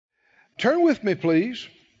Turn with me, please,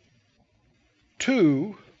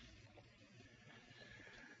 to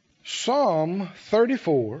Psalm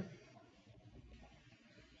 34.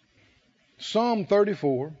 Psalm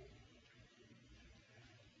 34.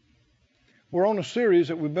 We're on a series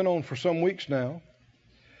that we've been on for some weeks now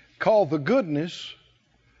called The Goodness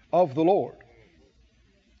of the Lord.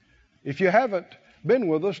 If you haven't been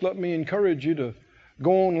with us, let me encourage you to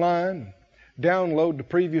go online, download the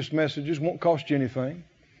previous messages. Won't cost you anything.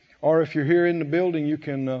 Or if you're here in the building, you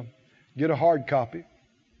can get a hard copy.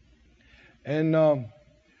 And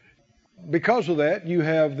because of that,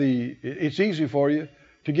 it's easy for you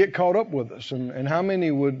to get caught up with us. And how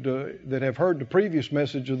many would that have heard the previous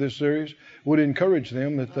message of this series would encourage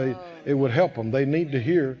them that it would help them. They need to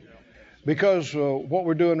hear, because what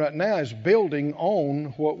we're doing right now is building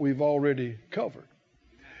on what we've already covered.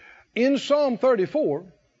 In Psalm 34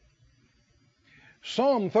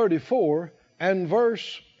 and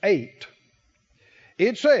verse 8,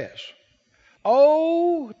 it says,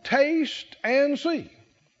 "Oh, taste and see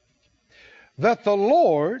that the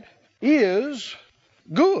Lord is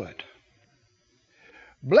good.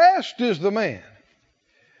 Blessed is the man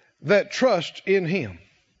that trusts in him."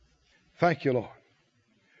 Thank you, Lord.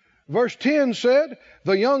 Verse 10 said,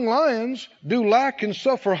 "The young lions do lack and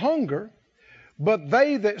suffer hunger, but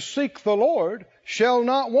they that seek the Lord shall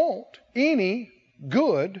not want any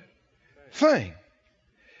good thing."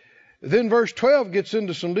 Then verse 12 gets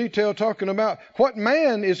into some detail talking about what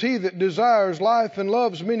man is he that desires life and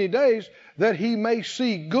loves many days that he may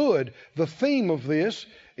see good. The theme of this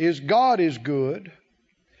is God is good,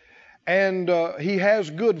 and he has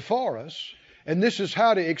good for us. And this is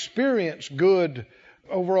how to experience good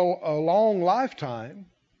over a long lifetime.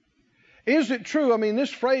 Is it true? I mean, this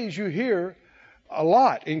phrase you hear a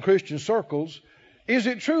lot in Christian circles. Is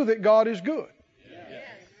it true that God is good? Yes.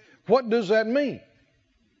 What does that mean?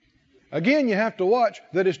 Again, you have to watch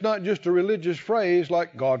that it's not just a religious phrase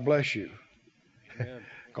like God bless you.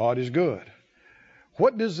 God is good.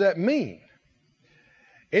 What does that mean?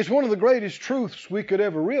 It's one of the greatest truths we could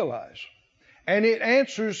ever realize. And it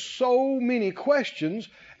answers so many questions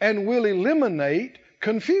and will eliminate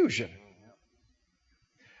confusion.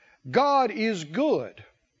 God is good.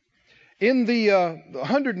 In the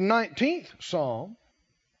 119th Psalm,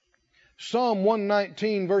 Psalm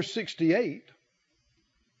 119 verse 68,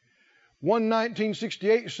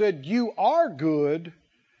 119:68 said, "You are good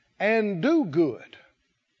and do good.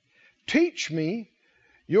 Teach me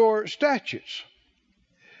your statutes."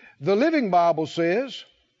 The Living Bible says,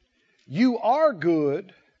 "You are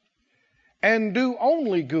good and do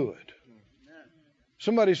only good."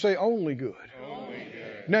 Somebody say only good. Only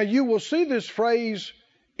good. Now you will see this phrase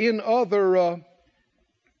in other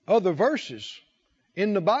verses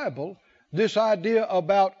in the Bible, this idea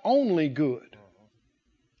about only good.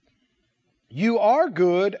 You are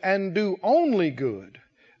good and do only good.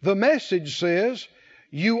 The Message says,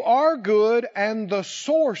 "You are good and the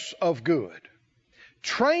source of good.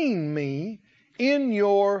 Train me in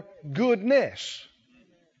your goodness."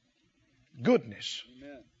 Goodness.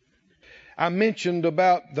 Amen. I mentioned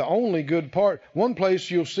about the only good part. One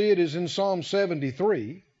place you'll see it is in Psalm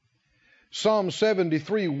 73. Psalm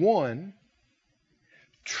 73:1.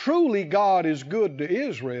 Truly God is good to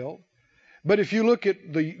Israel. But if you look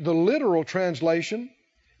at the literal translation,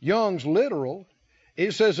 Young's literal,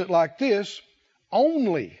 it says it like this: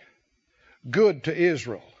 only good to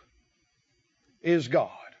Israel is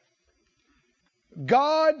God.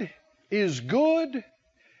 God is good.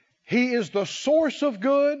 He is the source of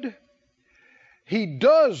good. He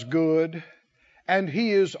does good, and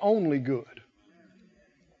He is only good.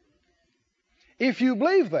 If you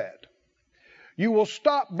believe that, you will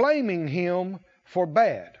stop blaming Him for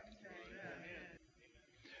bad.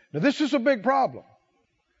 Now, this is a big problem.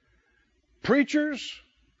 Preachers,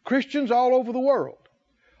 Christians all over the world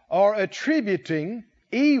are attributing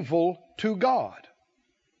evil to God.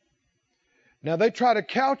 Now, they try to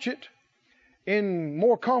couch it in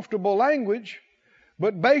more comfortable language,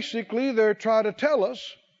 but basically they're trying to tell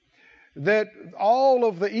us that all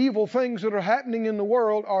of the evil things that are happening in the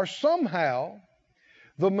world are somehow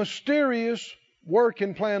the mysterious work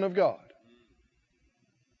and plan of God.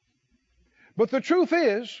 But the truth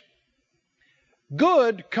is,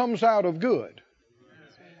 good comes out of good,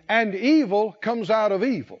 and evil comes out of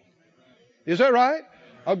evil. Is that right?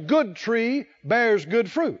 A good tree bears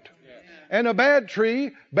good fruit, and a bad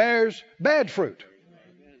tree bears bad fruit.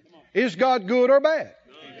 Is God good or bad?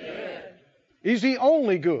 Good. Is He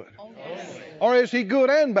only good? Only. Or is He good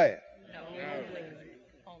and bad? No.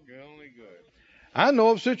 Only good. I know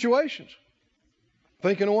of situations,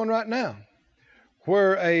 thinking of one right now,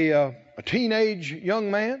 where a teenage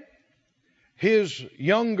young man His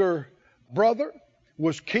younger brother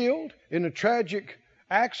was killed in a tragic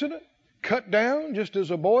accident, cut down just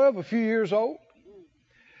as a boy of a few years old.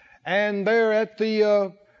 And there at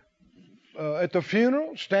the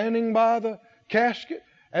funeral, standing by the casket,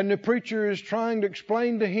 and the preacher is trying to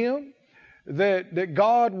explain to him that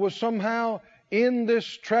God was somehow in this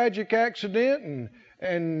tragic accident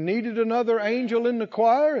and needed another angel in the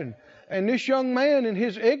choir. And this young man, in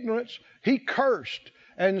his ignorance, he cursed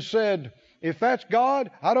and said, if that's God,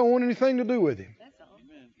 I don't want anything to do with him.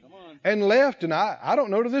 Come on. And left, and I don't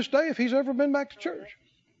know to this day if he's ever been back to church.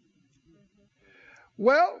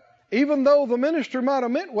 Well, even though the minister might have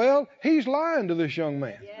meant well, he's lying to this young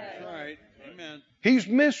man. That's right. Amen. He's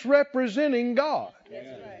misrepresenting God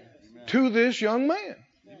to this young man.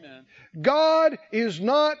 Amen. God is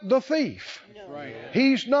not the thief. Right.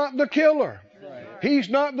 He's not the killer. Right. He's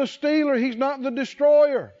not the stealer. He's not the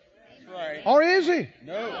destroyer. Right. Or is he?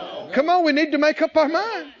 No. Come on, we need to make up our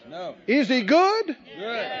mind. No. Is he good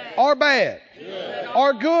Good. or bad? Good.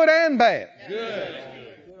 Or good and bad? Good.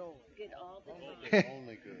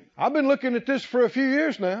 I've been looking at this for a few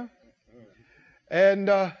years now. And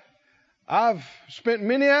I've spent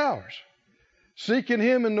many hours seeking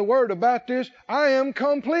Him in the Word about this. I am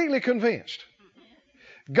completely convinced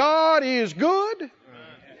God is good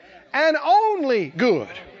and only good.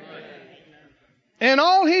 And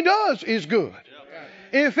all He does is good.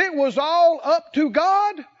 If it was all up to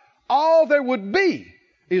God, all there would be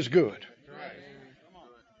is good.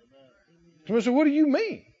 Somebody said, what do you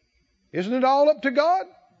mean? Isn't it all up to God?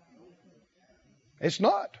 It's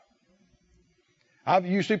not.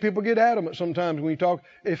 You see people get adamant sometimes when you talk,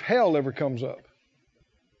 if hell ever comes up,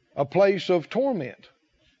 a place of torment,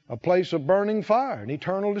 a place of burning fire and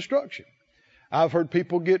eternal destruction. I've heard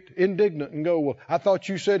people get indignant and go, well, I thought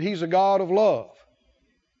you said He's a God of love.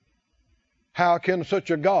 How can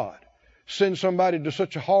such a God send somebody to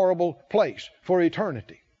such a horrible place for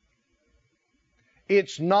eternity?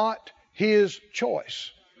 It's not His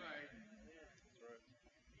choice.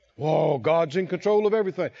 Whoa, God's in control of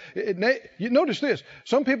everything. You notice this.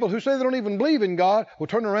 Some people who say they don't even believe in God will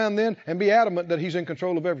turn around then and be adamant that He's in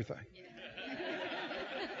control of everything.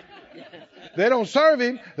 They don't serve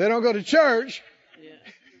Him. They don't go to church.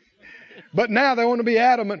 But now they want to be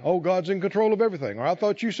adamant, oh, God's in control of everything. Or I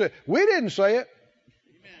thought you said. We didn't say it.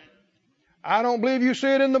 I don't believe you see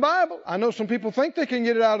it in the Bible. I know some people think they can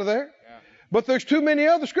get it out of there. But there's too many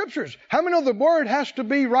other scriptures. How many know the Word has to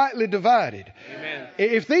be rightly divided? Amen.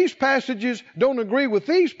 If these passages don't agree with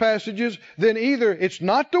these passages, then either it's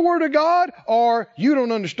not the Word of God or you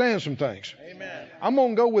don't understand some things. Amen. I'm going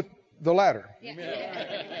to go with the latter.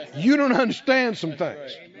 Amen. You don't understand some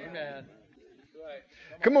things. Amen.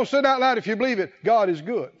 Come on, say it out loud if you believe it. God is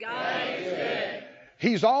good. God is good.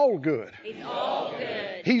 He's all good. He's all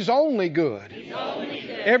good. He's only good. He's only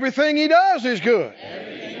good. Everything He does is good.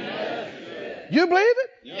 Everything He does is good. You believe it?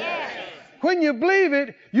 Yes. When you believe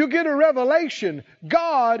it, you get a revelation.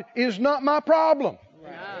 God is not my problem.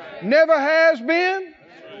 Right. Never has been,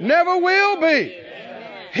 never will be.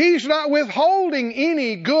 He's not withholding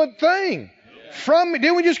any good thing from me.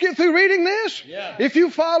 Didn't we just get through reading this? Yeah. If you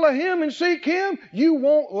follow Him and seek Him, you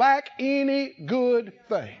won't lack any good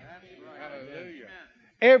thing. Hallelujah.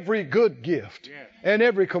 Every good gift and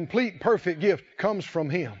every complete, perfect gift comes from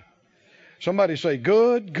Him. Somebody say,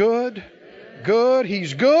 good, good, good.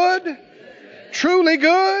 He's good, truly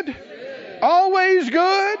good, always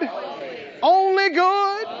good, only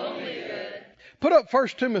good. Put up 1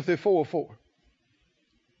 Timothy 4:4.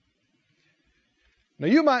 Now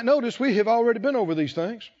you might notice we have already been over these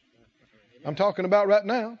things. I'm talking about right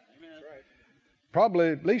now. Probably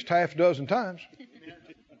at least half a dozen times.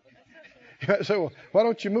 So why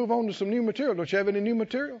don't you move on to some new material? Don't you have any new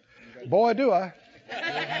material? Boy, do I.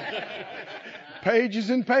 Pages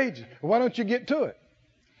and pages. Why don't you get to it?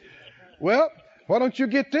 Well, why don't you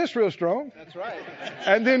get this real strong? That's right.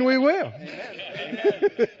 And then we will. Amen.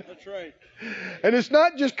 That's right. And it's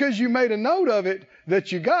not just because you made a note of it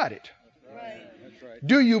that you got it. That's right.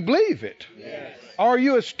 Do you believe it? Yes. Are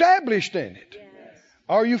you established in it? Yes.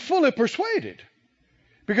 Are you fully persuaded?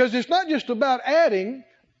 Because it's not just about adding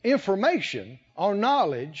information or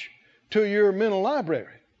knowledge to your mental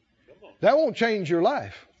library. That won't change your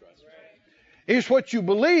life. It's what you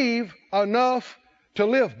believe enough to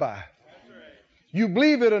live by. You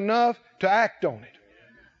believe it enough to act on it.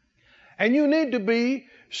 And you need to be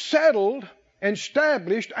settled and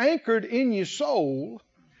established, anchored in your soul,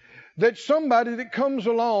 that somebody that comes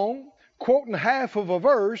along quoting half of a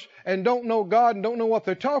verse and don't know God and don't know what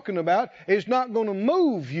they're talking about is not going to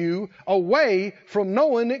move you away from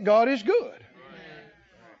knowing that God is good.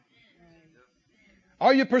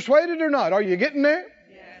 Are you persuaded or not? Are you getting there?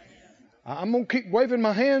 Yes. I'm going to keep waving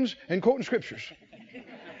my hands and quoting scriptures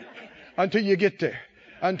until you get there.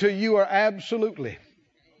 Until you are absolutely,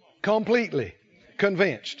 completely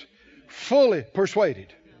convinced, fully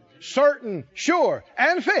persuaded, certain, sure,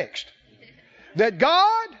 and fixed that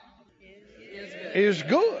God is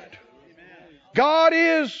good. God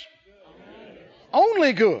is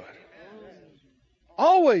only good.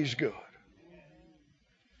 Always good.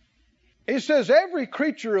 It says every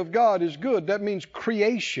creature of God is good. That means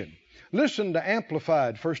creation. Listen to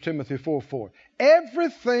Amplified 1 Timothy 4:4.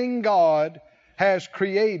 Everything God has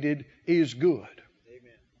created is good.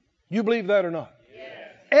 Amen. You believe that or not? Yes.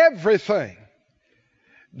 Everything.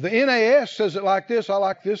 The NAS says it like this. I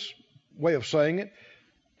like this way of saying it.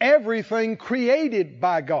 Everything created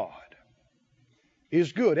by God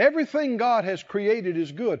is good. Everything God has created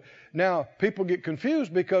is good. Now, people get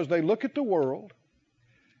confused because they look at the world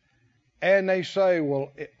and they say,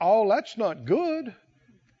 well, all that's not good.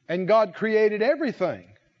 And God created everything.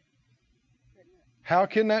 How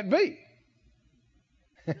can that be?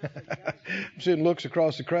 I'm seeing looks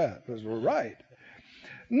across the crowd. We're right.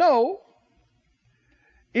 No.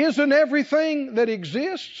 Isn't everything that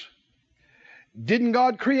exists, didn't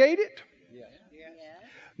God create it? Yes.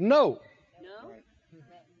 No. No? Okay.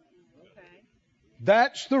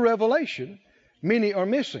 That's the revelation many are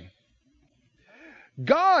missing.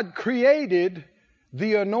 God created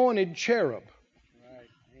the anointed cherub. Right.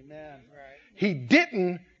 Amen. Right. He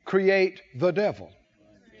didn't create the devil.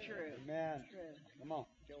 True. Amen. Come on.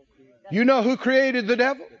 You know who created the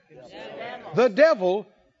devil? devil. The devil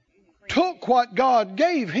took what God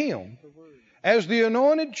gave him as the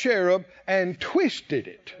anointed cherub and twisted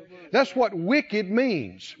it. That's what wicked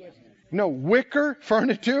means. You know, wicker,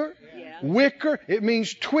 furniture, Yeah. wicker, it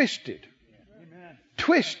means twisted. Amen.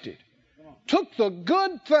 Twisted. Took the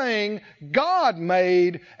good thing God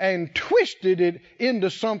made and twisted it into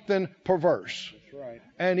something perverse That's right.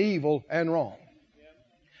 and evil and wrong.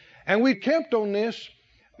 And we camped on this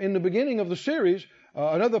in the beginning of the series.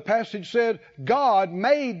 Another passage said, God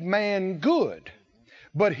made man good,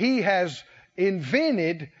 but he has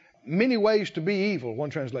invented many ways to be evil, one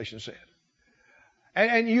translation said.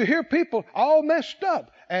 And you hear people all messed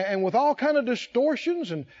up and with all kind of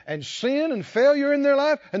distortions and sin and failure in their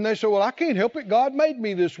life. And they say, well, I can't help it. God made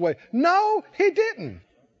me this way. No, he didn't.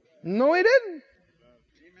 No, he didn't.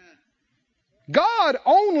 God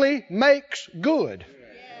only makes good.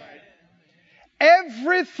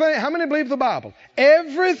 Everything, how many believe the Bible?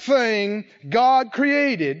 Everything God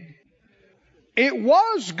created, it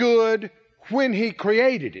was good when he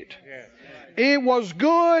created it. Yes. It was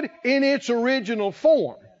good in its original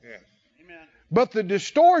form. Yes. Amen. But the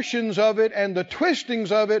distortions of it and the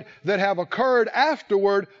twistings of it that have occurred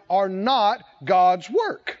afterward are not God's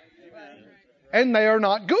work. And they are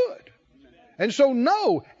not good. And so,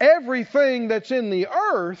 no, everything that's in the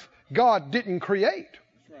earth, God didn't create.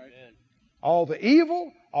 That's right. All the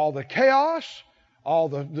evil, all the chaos, all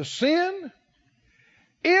the sin.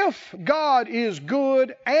 If God is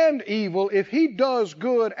good and evil, if he does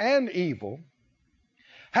good and evil,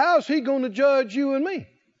 how's he going to judge you and me?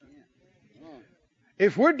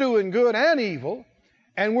 If we're doing good and evil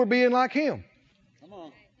and we're being like him. Come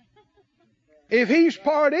on. If he's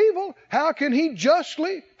part evil, how can he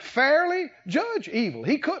justly, fairly judge evil?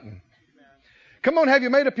 He couldn't. Come on, have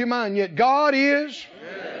you made up your mind yet? God is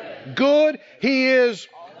good. He is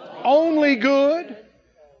only good.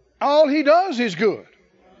 All he does is good.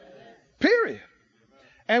 Period.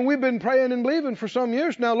 And we've been praying and believing for some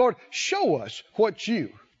years now, Lord, show us what's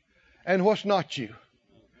you and what's not you.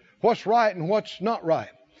 What's right and what's not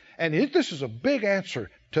right. And this is a big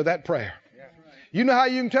answer to that prayer. You know how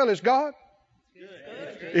you can tell it's God?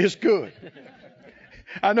 It's good.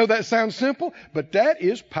 I know that sounds simple, but that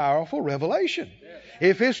is powerful revelation.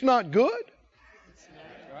 If it's not good,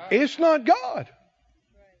 it's not God.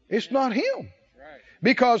 It's not him.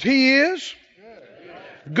 Because he is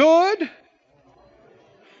good.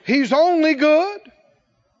 He's only good.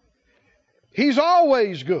 He's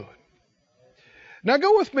always good. Now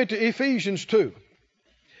go with me to Ephesians 2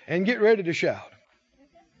 and get ready to shout.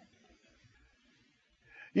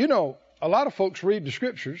 You know, a lot of folks read the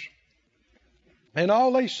scriptures and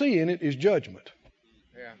all they see in it is judgment.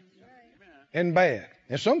 Yeah. And bad.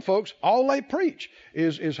 And some folks, all they preach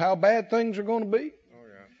is how bad things are going to be. Oh,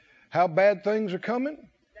 yeah. How bad things are coming.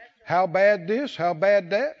 How bad this, how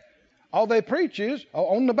bad that. All they preach is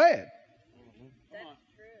on the bad.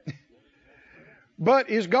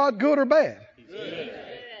 But is God good or bad?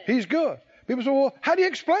 He's good. People say, well, how do you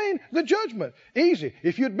explain the judgment? Easy.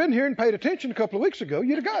 If you'd been here and paid attention a couple of weeks ago,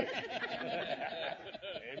 you'd have got it.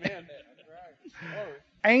 Amen.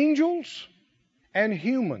 Angels and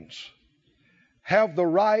humans have the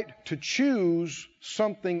right to choose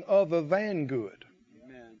something other than good.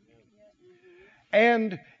 Amen.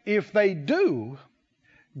 And if they do,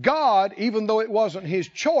 God, even though it wasn't His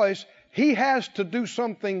choice, He has to do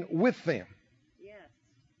something with them. Yes.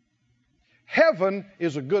 Heaven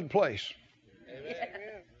is a good place.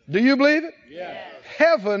 Do you believe it? Yes.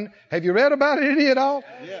 Heaven, have you read about it any at all?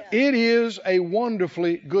 Yes. It is a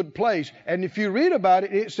wonderfully good place. And if you read about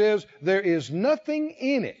it, it says there is nothing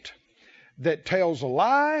in it that tells a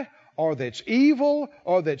lie or that's evil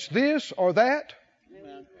or that's this or that.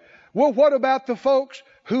 Amen. Well, what about the folks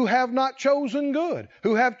who have not chosen good,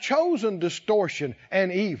 who have chosen distortion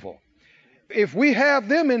and evil? If we have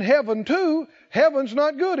them in heaven too, heaven's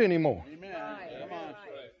not good anymore. Amen. Right. Come on.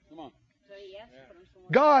 Come on. So he has to put him somewhere.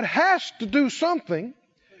 God has to do something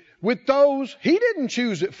with those. He didn't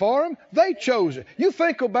choose it for them. They chose it. You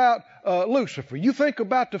think about Lucifer. You think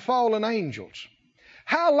about the fallen angels.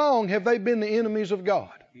 How long have they been the enemies of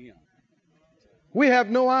God? Yeah. We have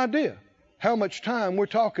no idea how much time we're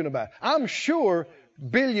talking about. I'm sure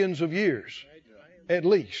billions of years, at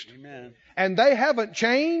least. Amen. And they haven't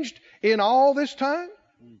changed in all this time?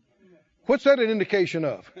 What's that an indication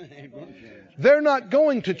of? They're not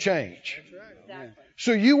going to change. Exactly.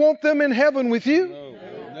 So you want them in heaven with you? No.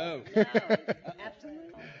 No. No.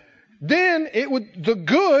 Absolutely. Then the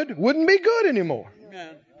good wouldn't be good anymore.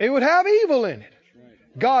 Amen. It would have evil in it.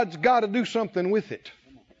 Right. God's got to do something with it.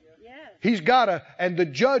 Yes. He's got to, and the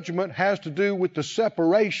judgment has to do with the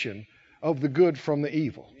separation of the good from the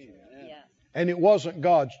evil. Yes. And it wasn't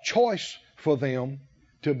God's choice for them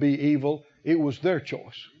to be evil. It was their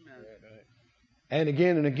choice. And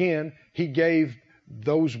again, He gave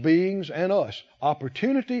those beings and us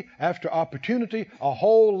opportunity after opportunity, a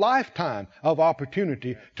whole lifetime of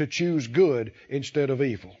opportunity to choose good instead of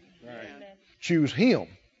evil. Right. Choose Him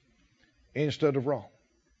instead of wrong.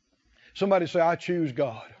 Somebody say, I choose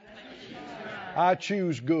God. I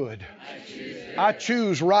choose good. I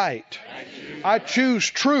choose right. I choose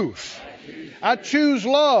truth. I choose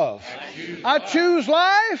love. I choose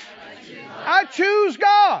life. I choose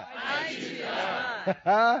God.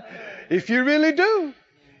 If you really do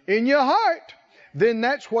in your heart, then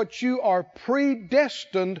that's what you are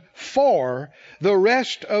predestined for. The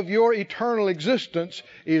rest of your eternal existence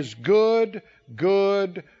is good,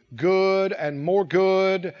 good, good, and more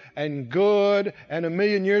good, and a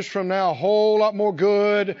million years from now, a whole lot more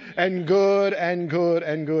good, and good, and good,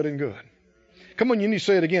 and good, and good. Come on, you need to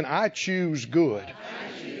say it again. I choose good.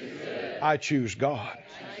 I choose God.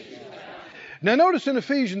 Now notice in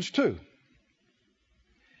Ephesians 2.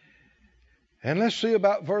 And let's see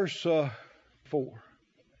about verse 4.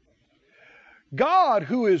 God,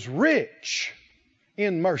 who is rich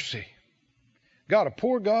in mercy. God, a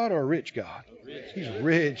poor God or a rich God? He's a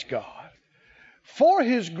rich God. For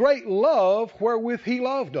His great love wherewith He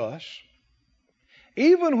loved us,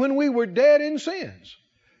 even when we were dead in sins,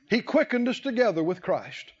 He quickened us together with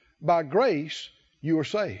Christ. By grace you are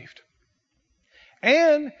saved.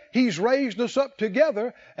 And He's raised us up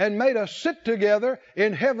together and made us sit together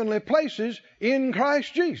in heavenly places in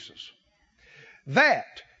Christ Jesus.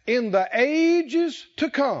 That in the ages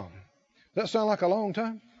to come. Does that sound like a long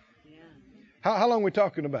time? Yeah. How long are we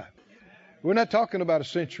talking about? We're not talking about a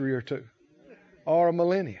century or two or a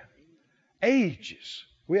millennia. Ages.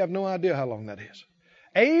 We have no idea how long that is.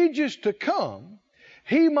 Ages to come,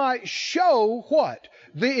 He might show what?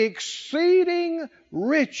 The exceeding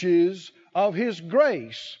riches of His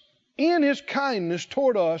grace in His kindness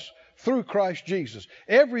toward us through Christ Jesus.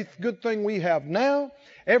 Every good thing we have now,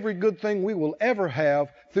 every good thing we will ever have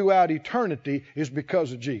throughout eternity is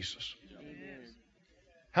because of Jesus.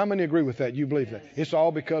 How many agree with that? You believe that? It's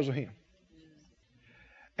all because of Him.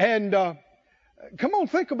 And come on,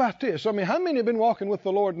 think about this. I mean, how many have been walking with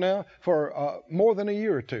the Lord now for more than a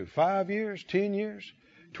year or two? 5 years, 10 years,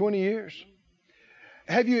 20 years?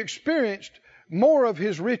 Have you experienced more of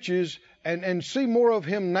His riches and see more of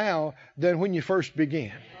Him now than when you first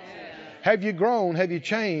began? Have you grown? Have you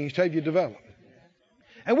changed? Have you developed?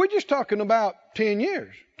 And we're just talking about 10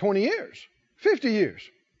 years, 20 years, 50 years.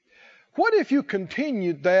 What if you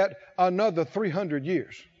continued that another 300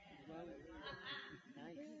 years?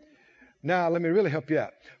 Now, let me really help you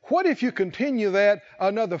out. What if you continue that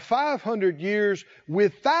another 500 years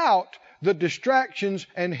without the distractions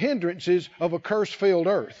and hindrances of a curse-filled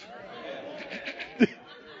earth?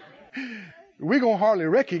 We're going to hardly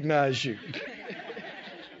recognize you.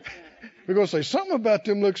 We're going to say, something about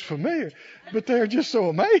them looks familiar, but they're just so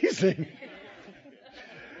amazing.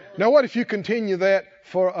 Now, what if you continue that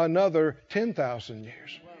for another 10,000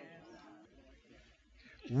 years?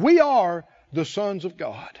 We are the sons of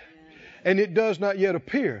God. And it does not yet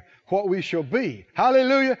appear what we shall be.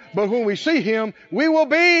 Hallelujah. But when we see Him, we will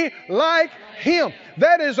be like Him.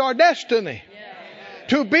 That is our destiny.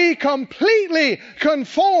 To be completely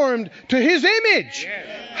conformed to His image.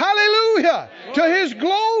 Hallelujah. To His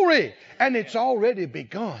glory. And it's already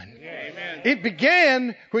begun. It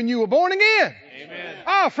began when you were born again.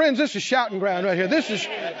 Ah, friends, this is shouting ground right here.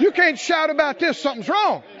 You can't shout about this. Something's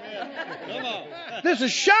wrong. This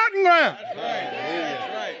is shouting ground.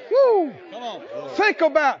 Woo. Think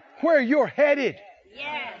about where you're headed.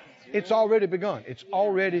 It's already begun. It's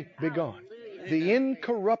already begun. The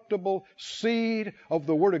incorruptible seed of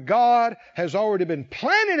the Word of God has already been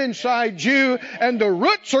planted inside you, and the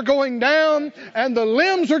roots are going down and the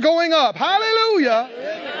limbs are going up. Hallelujah.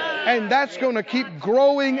 And that's going to keep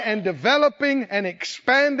growing and developing and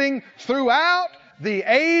expanding throughout the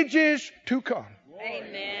ages to come.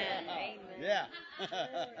 Amen. Yeah.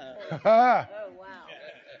 Oh, wow.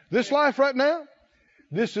 This life right now,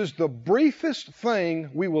 this is the briefest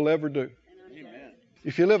thing we will ever do.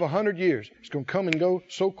 If you live 100 years, it's going to come and go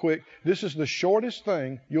so quick. This is the shortest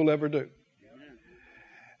thing you'll ever do.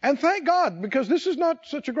 And thank God, because this is not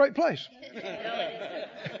such a great place.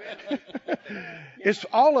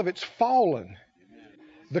 All of it's fallen.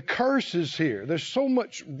 The curse is here. There's so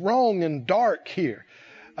much wrong and dark here.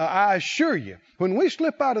 I assure you, when we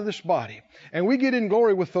slip out of this body and we get in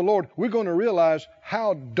glory with the Lord, we're going to realize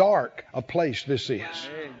how dark a place this is.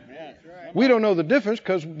 We don't know the difference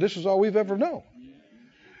because this is all we've ever known.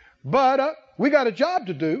 But we got a job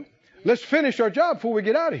to do. Let's finish our job before we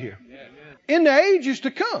get out of here. In the ages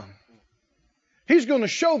to come, He's going to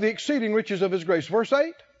show the exceeding riches of His grace. Verse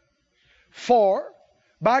 8, for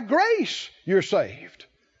by grace you're saved,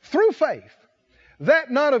 through faith,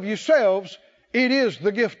 that not of yourselves, it is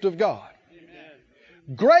the gift of God.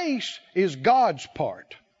 Grace is God's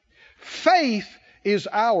part. Faith is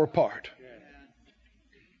our part.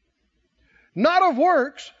 Not of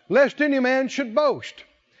works, lest any man should boast.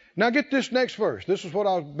 Now get this next verse. This is what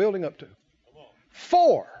I was building up to.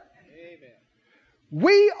 For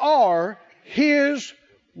we are His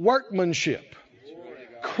workmanship,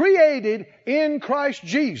 created in Christ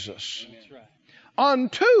Jesus,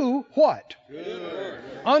 unto what?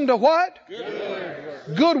 Unto what?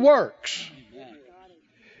 Good works.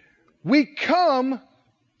 We came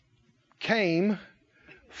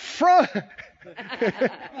from...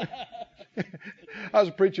 I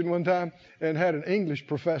was preaching one time and had an English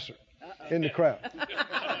professor in the crowd.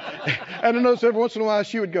 And I noticed every once in a while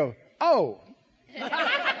she would go, oh.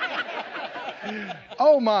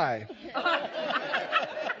 Oh my.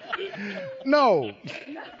 No.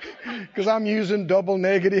 Because I'm using double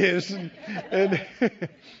negatives.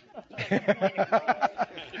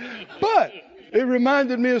 But it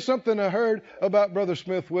reminded me of something I heard about Brother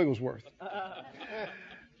Smith Wigglesworth.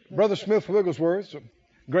 Brother Smith Wigglesworth, a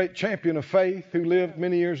great champion of faith who lived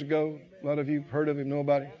many years ago. A lot of you have heard of him, know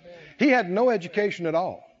about him. He had no education at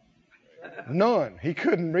all. None. He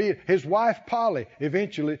couldn't read. His wife, Polly,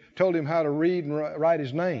 eventually told him how to read and write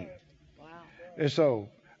his name. Wow. And so,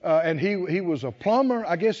 and he was a plumber,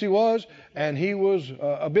 I guess he was, and he was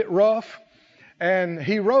a bit rough. And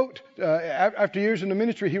he wrote, after years in the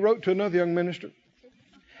ministry, he wrote to another young minister.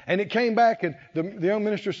 And it came back, and the young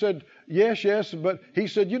minister said, yes, but he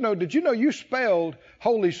said, did you know you spelled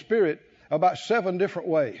Holy Spirit about 7 different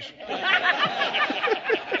ways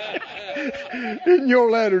in your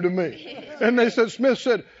letter to me? And they said, Smith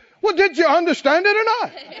said, well, did you understand it or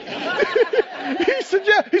not? He said,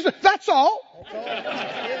 yeah. He said, that's all.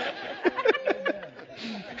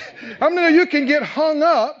 I mean, you can get hung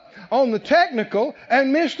up on the technical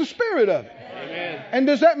and miss the spirit of it. Amen. And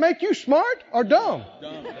does that make you smart or dumb?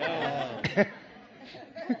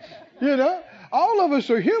 All of us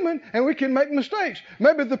are human and we can make mistakes.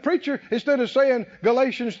 Maybe the preacher, instead of saying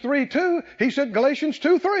Galatians 3:2, he said Galatians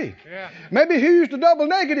 2:3. Yeah. Maybe he used a double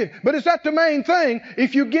negative, but is that the main thing?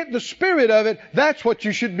 If you get the spirit of it, that's what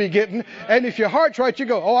you should be getting. And if your heart's right, you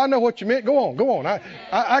go, oh, I know what you meant. Go on.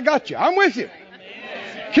 I got you. I'm with you.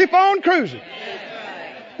 Keep on cruising.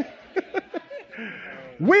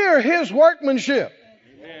 We're His workmanship.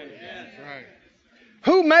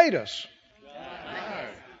 Who made us?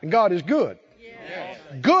 And God is good.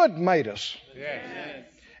 Good made us.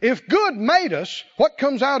 If good made us, what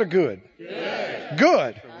comes out of good?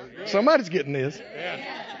 Good. Somebody's getting this.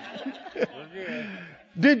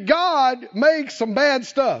 Did God make some bad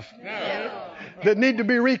stuff that need to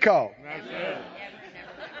be recalled?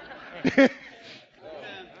 There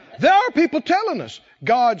are people telling us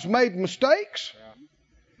God's made mistakes.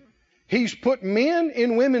 He's put men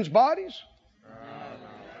in women's bodies.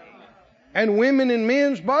 and women in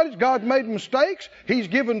men's bodies. God made mistakes. He's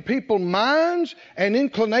given people minds and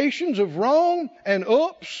inclinations of wrong and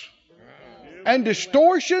ups and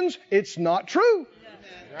distortions. It's not true.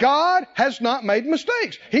 God has not made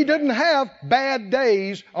mistakes. He didn't have bad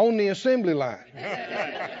days on the assembly line.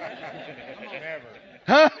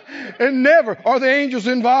 Huh? And never are the angels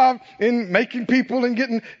involved in making people and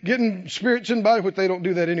getting spirits in body, which they don't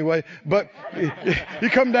do that anyway. But you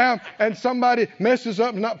come down and somebody messes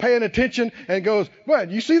up and not paying attention and goes, "What?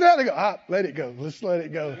 You see that?" They go, "Let it go. Let's let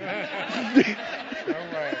it go."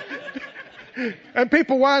 And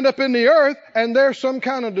people wind up in the earth and there's some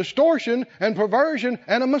kind of distortion and perversion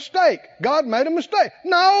and a mistake. God made a mistake.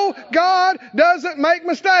 No, God doesn't make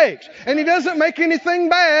mistakes. And He doesn't make anything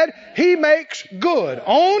bad. He makes good.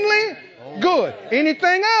 Only good.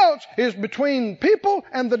 Anything else is between people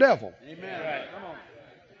and the devil. Amen.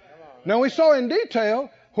 Now we saw in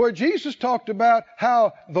detail where Jesus talked about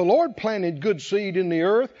how the Lord planted good seed in the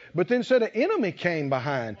earth, but then said an enemy came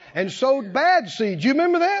behind and sowed bad seed. Do you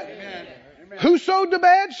remember that? Amen. Who sowed the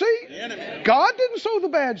bad seed? The enemy. God didn't sow the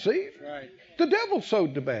bad seed. Right. The devil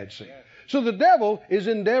sowed the bad seed. So the devil is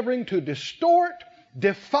endeavoring to distort,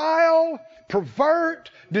 defile,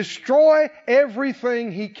 pervert, destroy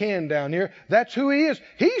everything he can down here. That's who he is.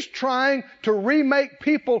 He's trying to remake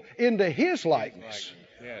people into his likeness.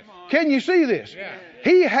 Yes. Can you see this?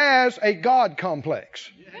 He has a God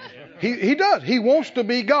complex. He does. He wants to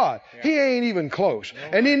be God. He ain't even close.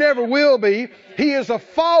 And he never will be. He is a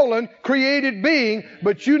fallen, created being,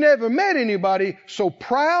 but you never met anybody so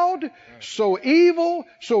proud, so evil,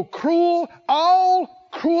 so cruel. All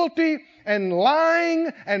cruelty and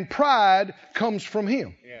lying and pride comes from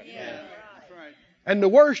him. That's right. And the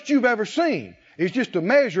worst you've ever seen is just a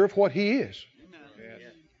measure of what he is.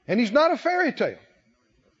 And he's not a fairy tale.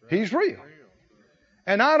 He's real.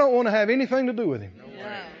 And I don't want to have anything to do with him.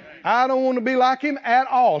 I don't want to be like him at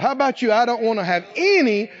all. How about you? I don't want to have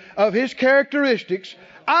any of his characteristics.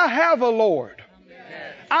 I have a Lord.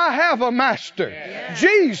 I have a master.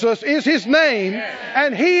 Jesus is his name,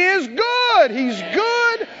 and he is good. He's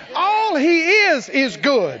good. All he is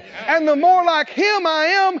good. And the more like him I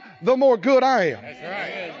am, the more good I am.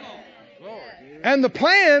 And the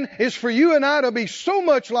plan is for you and I to be so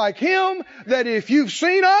much like him that if you've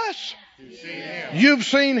seen us, you've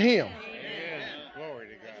seen him.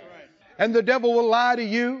 And the devil will lie to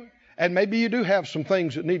you. And maybe you do have some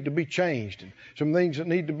things that need to be changed. And some things that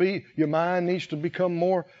need to be, your mind needs to become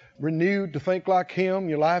more renewed to think like him.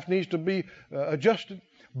 Your life needs to be adjusted.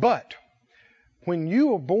 But when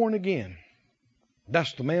you are born again,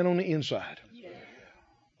 that's the man on the inside.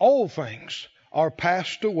 All things are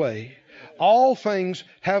passed away. All things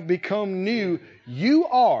have become new. You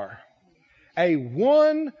are a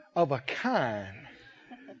one of a kind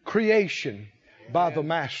creation by the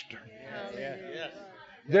master.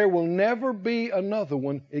 There will never be another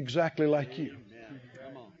one exactly like you.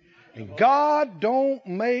 And God don't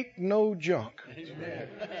make no junk. Amen.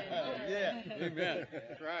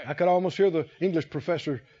 I could almost hear the English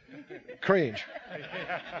professor cringe.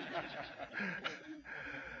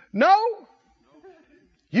 No.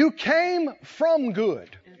 You came from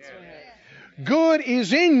good. Good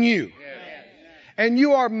is in you. And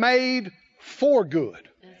you are made for good.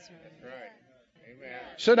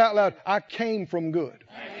 Say it out loud. I came from good.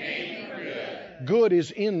 Good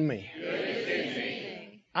is in me.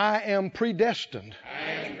 I am predestined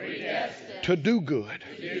to do good.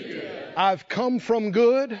 I've come from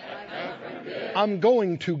good. I'm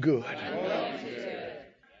going to good.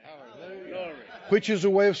 Which is a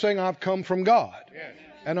way of saying I've come from God.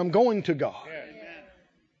 And I'm going to God.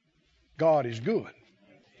 God is good.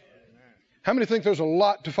 How many think there's a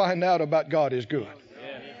lot to find out about God is good?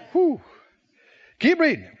 Whew. Keep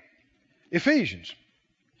reading. Ephesians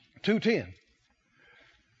 2:10.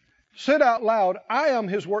 Said out loud, I am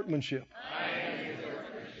his workmanship.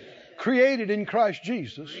 Created in Christ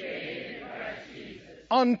Jesus.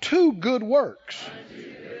 Unto good works.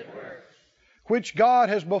 Which God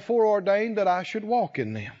has before ordained that I should walk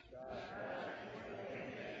in them.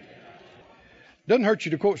 Doesn't hurt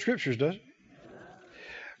you to quote scriptures, does it?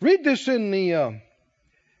 Read this in the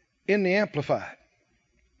Amplified.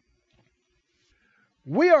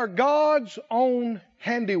 We are God's own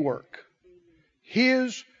handiwork,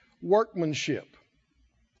 his workmanship.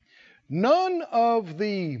 None of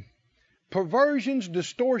the perversions,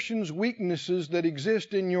 distortions, weaknesses that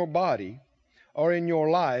exist in your body or in your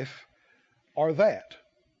life are that.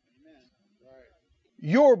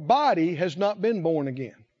 Your body has not been born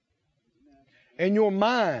again. And your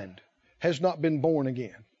mind has not been born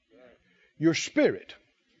again. Your spirit.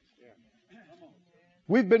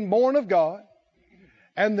 We've been born of God.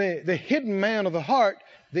 And the hidden man of the heart,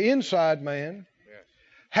 the inside man,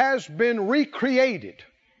 has been recreated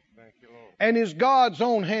and is God's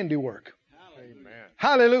own handiwork.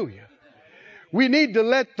 Hallelujah. We need to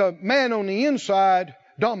let the man on the inside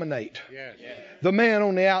dominate the man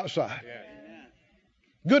on the outside.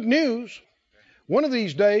 Good news. One of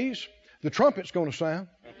these days, the trumpet's going to sound.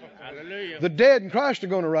 Hallelujah. The dead in Christ are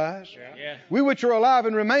going to rise. We which are alive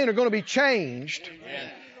and remain are going to be changed.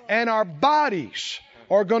 And our bodies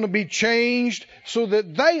are going to be changed so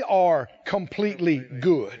that they are completely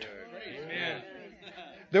good. Amen.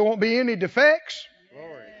 There won't be any defects.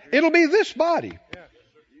 It'll be this body.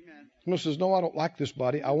 Someone says, no, I don't like this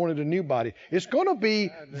body. I wanted a new body. It's going to be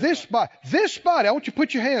this body. This body, I want you to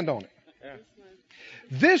put your hand on it.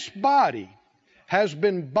 This body has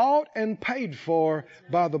been bought and paid for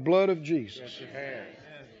by the blood of Jesus.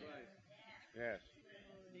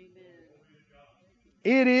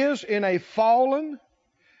 It is in a fallen,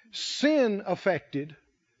 sin-affected,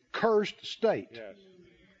 cursed state,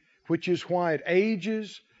 which is why it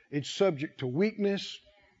ages, it's subject to weakness,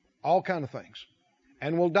 all kind of things,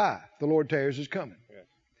 and will die. The Lord tarries is coming.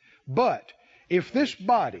 But if this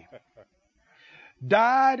body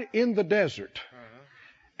died in the desert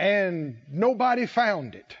and nobody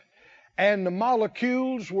found it, and the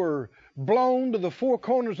molecules were blown to the four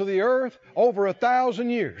corners of the earth over 1,000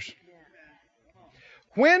 years,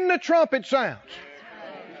 when the trumpet sounds,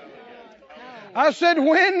 I said,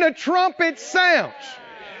 when the trumpet sounds,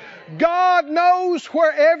 God knows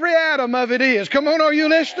where every atom of it is. Come on, are you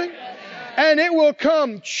listening? And it will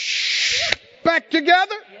come back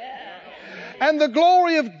together. And the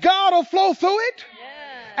glory of God will flow through it.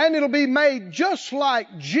 And it'll be made just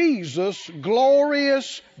like Jesus'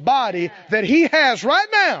 glorious body that He has right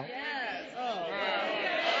now.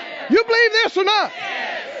 You believe this or not?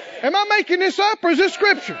 Am I making this up or is this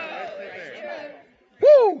Scripture?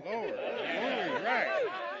 Woo!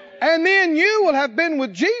 And then you will have been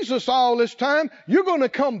with Jesus all this time. You're going to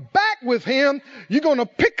come back with Him. You're going to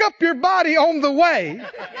pick up your body on the way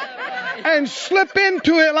and slip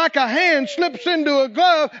into it like a hand slips into a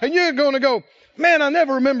glove. And you're going to go, man, I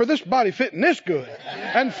never remember this body fitting this good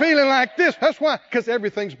and feeling like this. That's why, because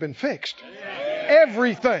everything's been fixed.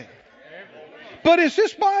 Everything. But it's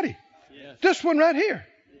this body. This one right here.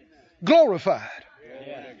 Glorified.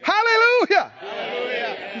 Hallelujah.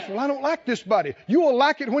 Hallelujah. Well, I don't like this body. You will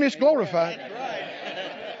like it when it's glorified.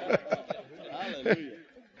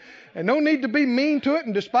 And no need to be mean to it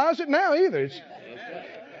and despise it now either.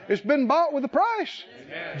 It's been bought with a price.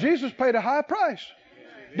 Jesus paid a high price.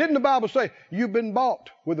 Didn't the Bible say, you've been bought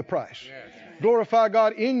with a price? Glorify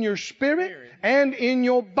God in your spirit and in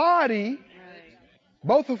your body,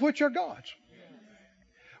 both of which are God's.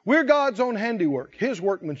 We're God's own handiwork, His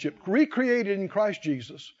workmanship, recreated in Christ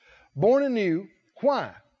Jesus, born anew.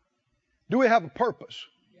 Why? Do we have a purpose?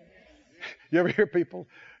 You ever hear people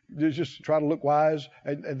just try to look wise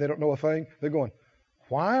and they don't know a thing? They're going,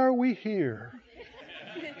 why are we here?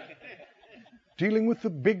 Dealing with the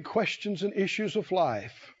big questions and issues of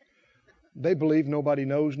life. They believe nobody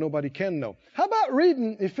knows, nobody can know. How about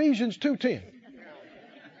reading Ephesians 2:10?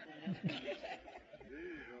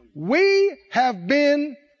 We have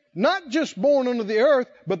been not just born under the earth,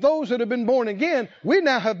 but those that have been born again, we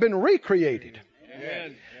now have been recreated.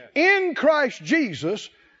 Amen. In Christ Jesus,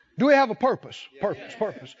 do we have a purpose?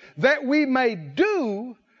 Purpose. That we may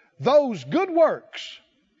do those good works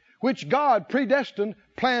which God predestined,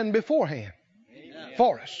 planned beforehand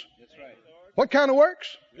for us. What kind of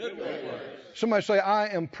works? Good works. Somebody say, I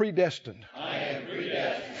am predestined,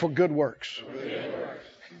 for good works.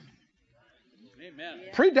 Amen.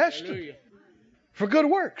 Predestined for good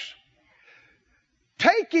works.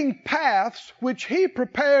 Taking paths which He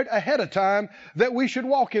prepared ahead of time that we should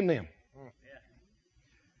walk in them.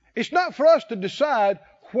 It's not for us to decide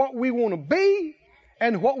what we want to be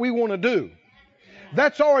and what we want to do.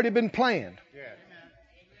 That's already been planned.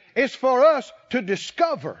 It's for us to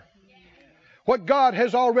discover what God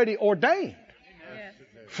has already ordained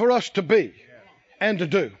for us to be and to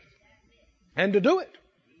do. And to do it.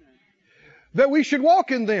 That we should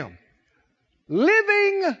walk in them.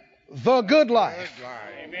 Living the good life.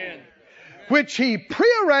 Which He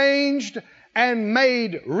prearranged and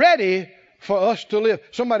made ready for us to live.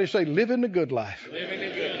 Somebody say, living the good life. Living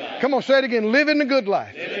the good life. Come on, say it again. Living the good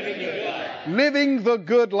life. Living the good life. Living the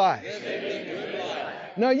good life. Living the good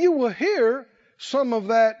life. Now you will hear some of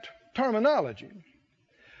that terminology.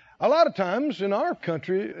 A lot of times in our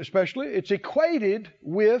country especially, it's equated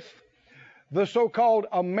with the so-called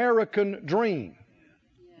American dream.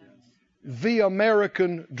 The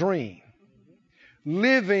American dream.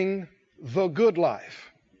 Living the good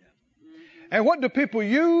life. And what do people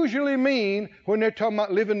usually mean when they're talking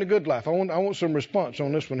about living the good life? I want some response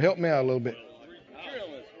on this one. Help me out a little bit.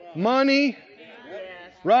 Money,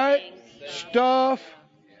 right? Stuff,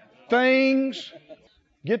 things,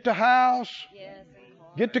 get the house,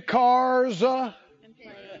 get the cars,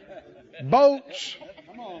 boats,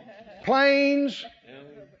 planes,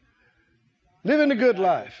 living the good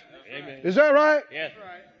life. Is that right? Yes.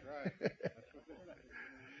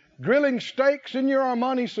 Grilling steaks in your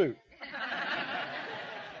Armani suit.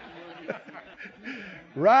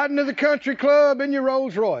 Riding to the country club in your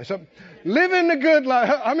Rolls Royce. Living the good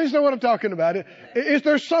life. I mean, you know what I'm talking about. Is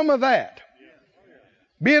there some of that?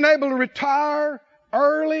 Being able to retire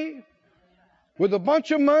early with a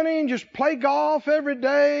bunch of money and just play golf every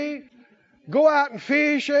day. Go out and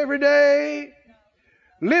fish every day.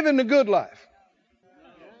 Living the good life.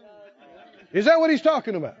 Is that what he's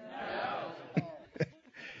talking about?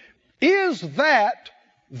 Is that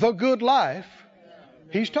the good life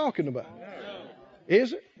he's talking about?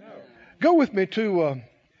 Is it? Go with me to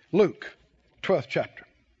Luke, 12th chapter.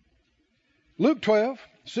 Luke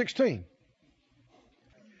 12:16.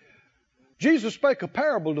 Jesus spake a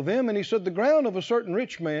parable to them, and he said, the ground of a certain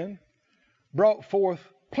rich man brought forth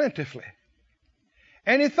plentifully.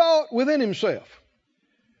 And he thought within himself.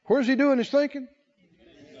 Where's he doing his thinking?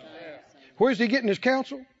 Where's he getting his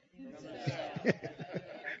counsel?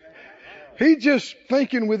 He's just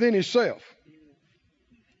thinking within himself.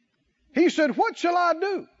 He said, what shall I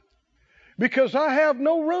do? Because I have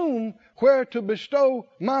no room where to bestow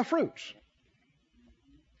my fruits.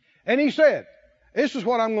 And he said, this is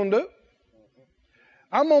what I'm going to do.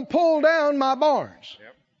 I'm going to pull down my barns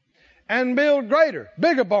and build greater,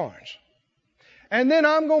 bigger barns. And then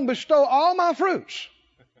I'm going to bestow all my fruits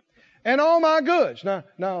and all my goods.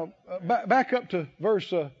 Now, back up to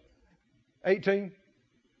verse 18.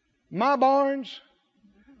 My barns,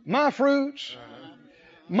 my fruits,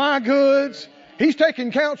 my goods. He's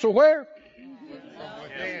taking counsel where?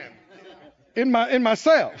 In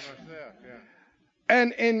myself.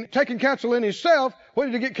 And in taking counsel in himself, what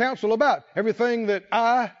did he get counsel about? Everything that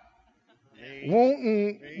I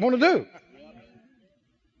want to do.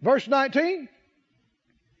 Verse 19.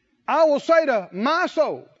 I will say to my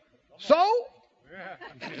soul, soul,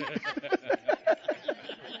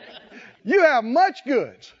 you have much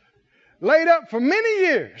goods laid up for many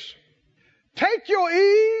years. Take your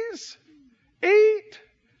ease, eat,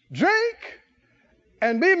 drink,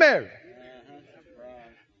 and be merry.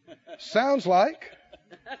 Sounds like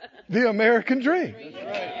the American dream.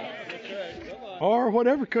 Or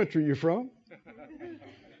whatever country you're from.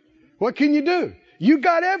 What can you do? You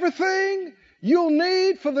got everything you'll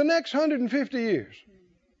need for the next 150 years.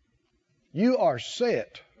 You are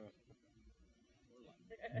set.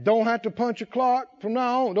 Don't have to punch a clock from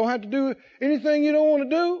now on. Don't have to do anything you don't want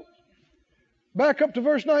to do. Back up to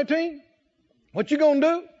verse 19. What you going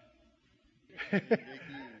to do?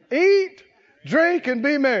 Eat, drink, and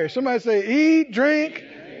be merry. Somebody say, eat, drink,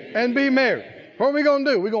 and be merry. What are we going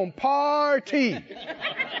to do? We're going to party.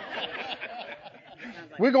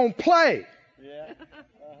 We're going to play.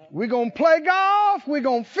 We're going to play golf. We're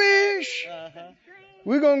going to fish.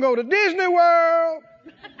 We're going to go to Disney World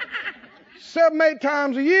 7-8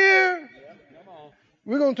 times a year.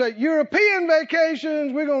 We're going to take European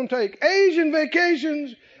vacations. We're going to take Asian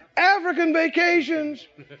vacations, African vacations,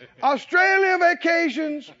 Australia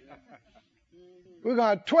vacations. We're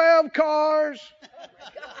going to have 12 cars,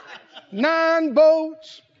 9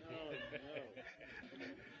 boats.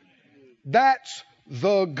 That's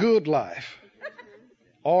the good life.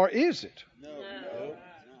 Or is it?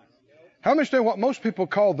 How many understand what most people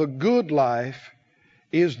call the good life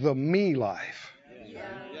is the me life?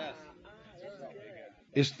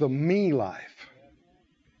 It's the me life.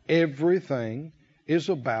 Everything is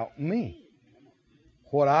about me.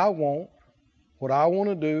 What I want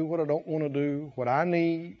to do, what I don't want to do, what I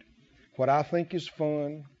need, what I think is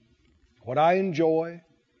fun, what I enjoy,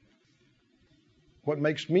 what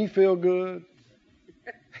makes me feel good.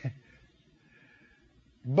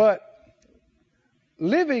 But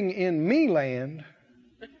living in me land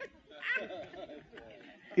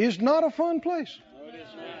is not a fun place.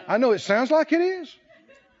 I know it sounds like it is.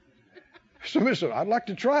 Somebody said, I'd like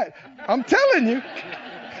to try it. I'm telling you,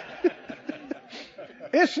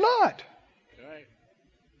 it's not.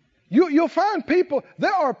 You'll find people,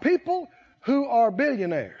 there are people who are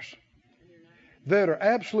billionaires that are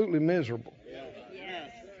absolutely miserable.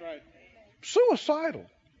 Suicidal.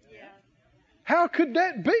 How could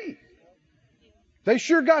that be? They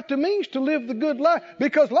sure got the means to live the good life.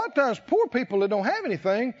 Because a lot of times poor people that don't have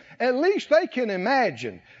anything, at least they can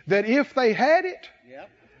imagine that if they had it,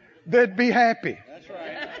 they'd be happy. That's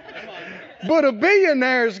right. Come on. But a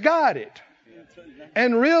billionaire's got it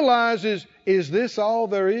and realizes, is this all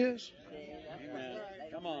there is?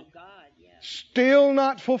 Come on. Still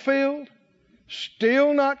not fulfilled,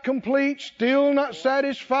 still not complete, still not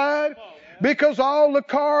satisfied, because all the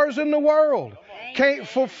cars in the world can't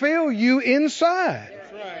fulfill you inside.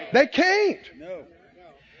 They can't.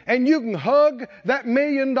 And you can hug that $1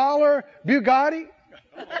 million Bugatti.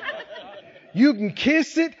 You can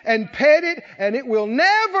kiss it and pet it, and it will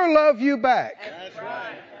never love you back. That's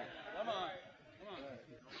right. Come on.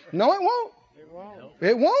 No, it won't.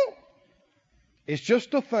 It won't. It's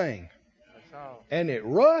just a thing. And it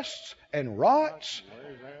rusts and rots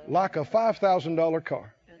like a $5,000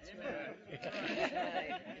 car.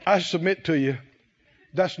 I submit to you,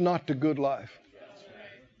 that's not the good life.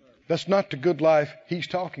 That's not the good life he's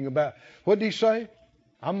talking about. What did he say?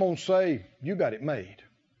 I'm going to say, you got it made.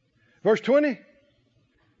 Verse 20.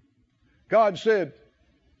 God said,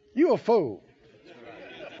 you a fool.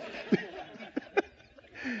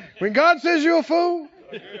 When God says you're a fool,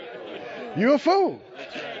 you're a fool.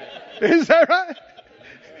 Is that right?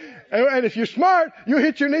 And if you're smart, you'll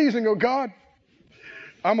hit your knees and go, God,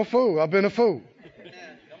 I'm a fool. I've been a fool.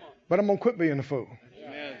 But I'm going to quit being a fool.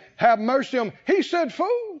 Have mercy on me. He said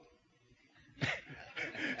fool.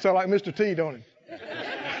 Sound like Mr. T, don't it?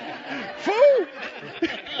 Fool.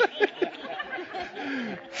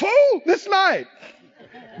 Fool, this night.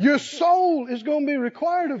 Your soul is going to be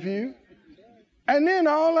required of you. And then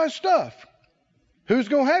all that stuff. Who's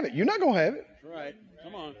going to have it? You're not going to have it. That's right.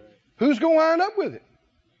 Come on. Who's going to wind up with it?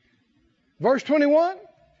 Verse 21.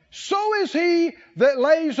 So is he that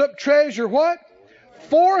lays up treasure, what?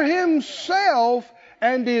 For himself,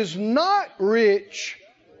 and is not rich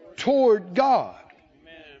toward God.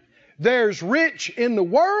 There's rich in the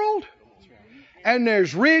world, and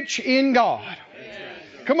there's rich in God.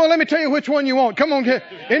 Come on, let me tell you which one you want. Come on,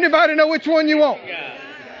 anybody know which one you want?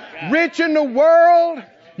 Rich in the world,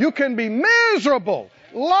 you can be miserable,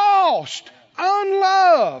 lost,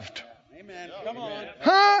 unloved. Amen. Come on.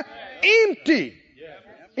 Huh? Empty.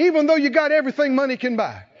 Even though you got everything money can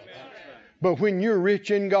buy. But when you're rich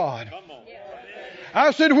in God,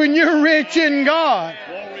 I said when you're rich in God,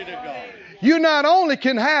 Glory to God. you not only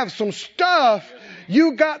can have some stuff,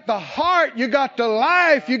 you got the heart, you got the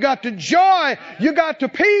life, you got the joy, you got the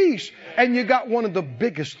peace, and you got one of the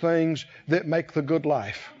biggest things that make the good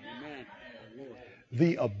life.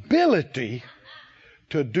 The ability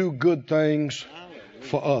to do good things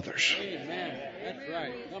for others. Amen. That's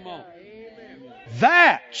right. Come on.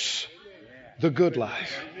 That's the good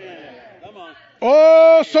life. Come on.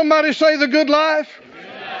 Oh, somebody say the good life.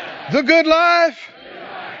 The good life.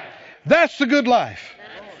 That's the good life.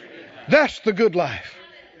 That's the good life.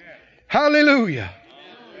 Hallelujah.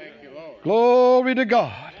 Glory to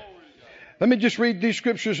God. Let me just read these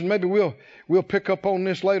scriptures and maybe we'll pick up on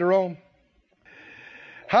this later on.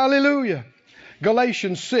 Hallelujah.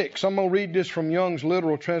 Galatians 6. I'm going to read this from Young's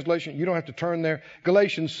literal translation. You don't have to turn there.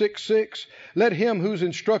 Galatians 6:6. Let him who's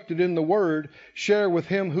instructed in the word share with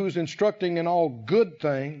him who's instructing in all good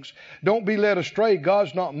things. Don't be led astray.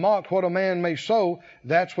 God's not mocked. What a man may sow,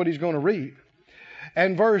 that's what he's going to reap.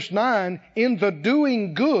 And verse 9, in the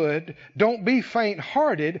doing good, don't be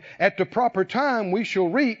faint-hearted. At the proper time we shall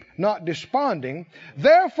reap, not desponding.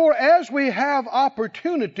 Therefore, as we have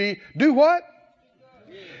opportunity, do what?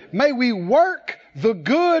 May we work the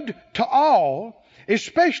good to all,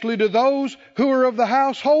 especially to those who are of the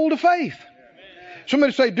household of faith.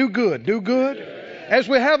 Somebody say, do good. Do good. As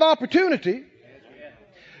we have opportunity,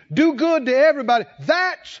 do good to everybody.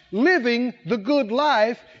 That's living the good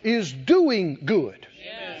life, is doing good.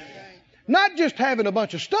 Not just having a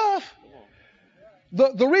bunch of stuff.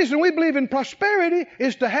 The reason we believe in prosperity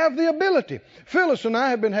is to have the ability. Phyllis and I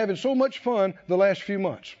have been having so much fun the last few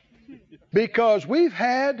months. Because we've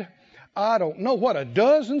had, I don't know what, a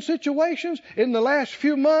dozen situations in the last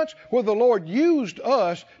few months where the Lord used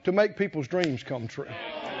us to make people's dreams come true.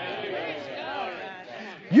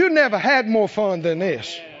 You never had more fun than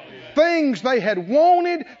this. Things they had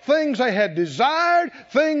wanted, things they had desired,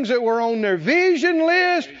 things that were on their vision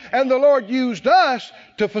list, and the Lord used us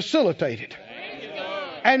to facilitate it.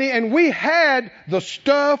 And we had the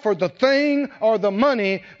stuff or the thing or the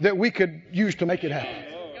money that we could use to make it happen.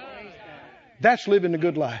 That's living a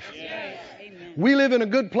good life. We live in a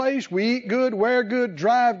good place. We eat good, wear good,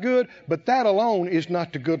 drive good. But that alone is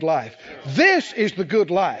not the good life. This is the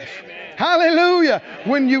good life. Hallelujah.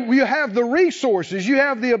 When you have the resources, you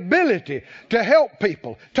have the ability to help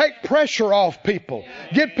people, take pressure off people,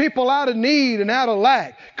 get people out of need and out of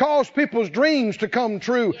lack, cause people's dreams to come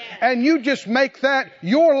true, and you just make that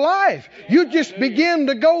your life. You just begin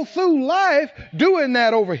to go through life doing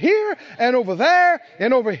that over here and over there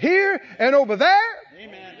and over here and over there.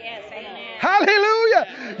 Yes, amen.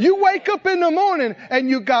 Hallelujah. You wake up in the morning and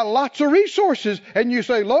you got lots of resources and you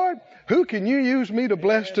say, Lord, who can you use me to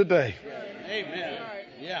bless today? Amen.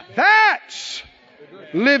 Yeah. That's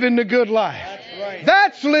living the good life. That's right.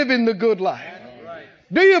 That's living the good life. That's right.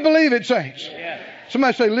 Do you believe it, saints? Yeah.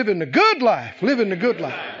 Somebody say, living the good life. Living the good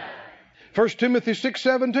life. 1 Timothy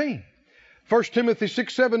 6:17. 1 Timothy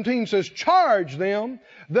 6:17 says, charge them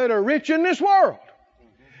that are rich in this world.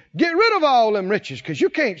 Get rid of all them riches, because you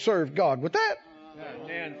can't serve God with that.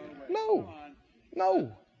 Amen.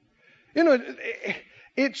 No. You know,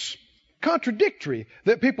 it's contradictory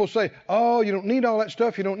that people say, oh, you don't need all that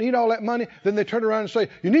stuff, you don't need all that money. Then they turn around and say,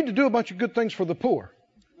 you need to do a bunch of good things for the poor.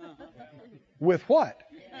 With what?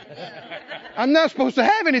 I'm not supposed to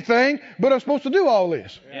have anything, but I'm supposed to do all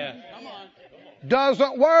this. Yes. Come on.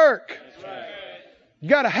 Doesn't work. You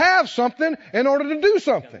got to have something in order to do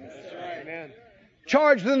something. Amen.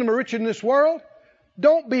 Charge them that are rich in this world.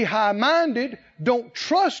 Don't be high-minded. Don't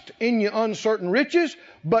trust in your uncertain riches,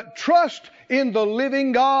 but trust in the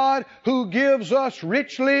living God who gives us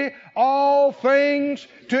richly all things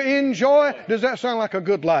to enjoy. Does that sound like a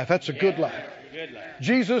good life? That's a good life. Good life.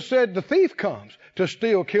 Jesus said the thief comes to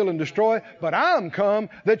steal, kill, and destroy, but I'm come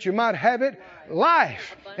that you might have it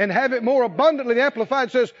life and have it more abundantly. The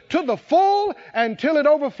Amplified says, to the full until it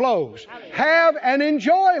overflows. Have and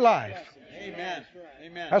enjoy life. Amen.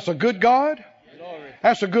 Amen. That's a good God. Glory.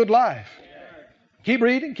 That's a good life. Keep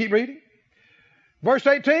reading. Keep reading. Verse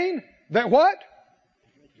 18. That what?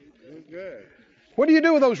 Good. What do you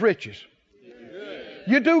do with those riches?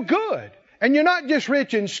 You do good. And you're not just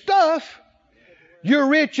rich in stuff. You're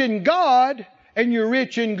rich in God and you're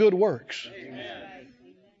rich in good works. Amen.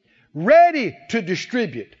 Ready to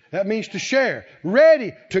distribute. That means to share.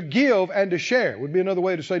 Ready to give and to share. Would be another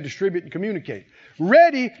way to say distribute and communicate.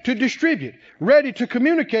 Ready to distribute. Ready to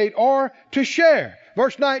communicate or to share.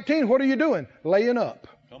 Verse 19, what are you doing? Laying up.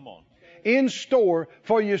 Come on. In store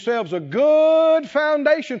for yourselves a good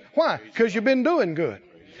foundation. Why? Because you've been doing good.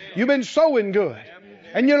 You've been sowing good.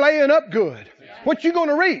 And you're laying up good. What you going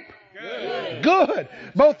to reap? Good.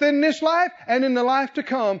 Both in this life and in the life to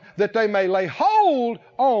come, that they may lay hold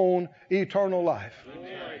on eternal life.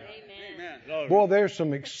 Amen. Boy, there's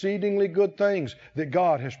some exceedingly good things that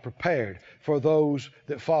God has prepared for those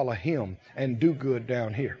that follow Him and do good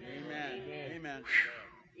down here. Amen. Amen.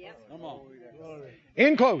 Come on.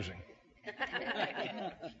 In closing,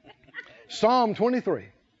 Psalm 23.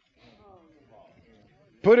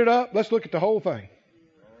 Put it up. Let's look at the whole thing.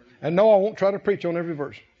 And no, I won't try to preach on every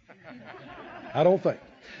verse. I don't think.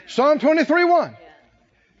 Psalm 23:1.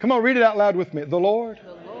 Come on, read it out loud with me. The Lord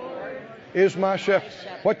is my shepherd.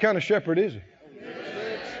 What kind of shepherd is He?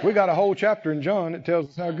 We got a whole chapter in John that tells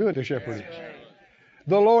us how good the shepherd is.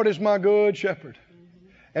 The Lord is my good shepherd.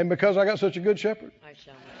 And because I got such a good shepherd,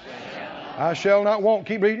 I shall not want.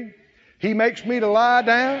 Keep reading. He makes me to lie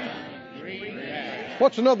down.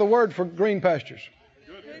 What's another word for green pastures?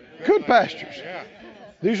 Good pastures.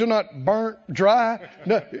 These are not burnt, dry,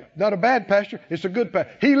 not a bad pasture. It's a good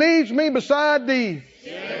pasture. He leads me beside the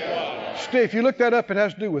still. If you look that up, it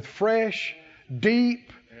has to do with fresh,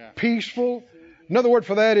 deep, peaceful. Another word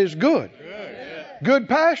for that is good. Good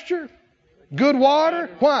pasture, good water.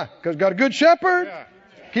 Why? Because got a good shepherd.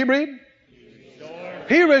 Keep reading.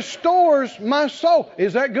 He restores my soul.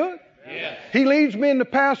 Is that good? Yes. He leads me in the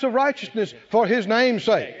paths of righteousness for His name's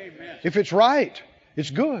sake. Amen. If it's right,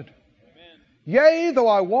 it's good. Yea, though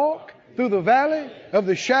I walk through the valley of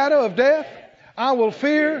the shadow of death, I will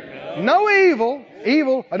fear no evil.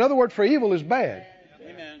 Evil, another word for evil is bad.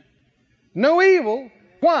 Amen. No evil.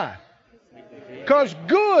 Why? Because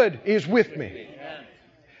good is with me.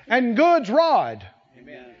 And good's rod.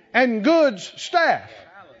 Amen. And good's staff.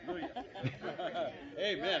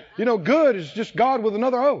 Amen. You know, good is just God with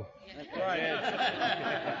another O. That's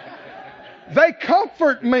right. They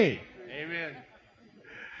comfort me. Amen.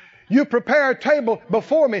 You prepare a table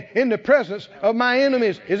before me in the presence of my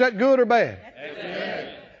enemies. Is that good or bad?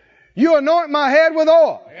 Amen. You anoint my head with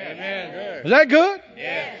oil. Amen. Is that good?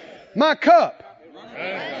 Yes. My cup.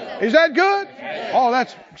 Is that good? Oh,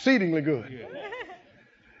 that's exceedingly good.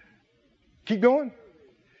 Keep going.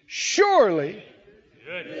 Surely,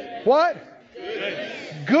 what?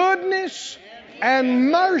 Goodness and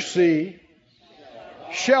mercy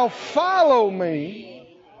shall follow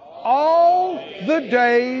me all the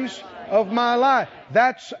days of my life.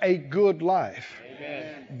 That's a good life.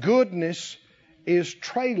 Amen. Goodness is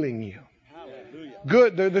trailing you. Hallelujah.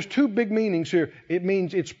 Good. There's two big meanings here. It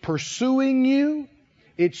means it's pursuing you,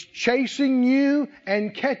 it's chasing you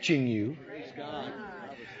and catching you, Praise God.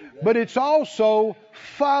 but it's also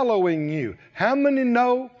following you. How many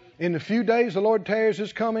know in a few days the Lord tarries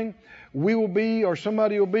is coming, we will be, or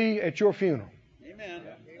somebody will be at your funeral? Amen.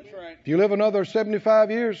 That's right. If you live another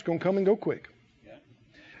 75 years, it's going to come and go quick. Yeah.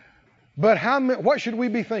 But what should we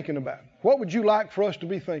be thinking about? What would you like for us to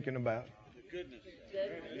be thinking about The goodness.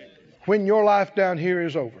 when your life down here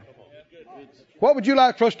is over? What would you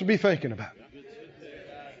like for us to be thinking about?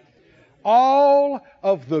 All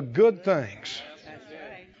of the good things.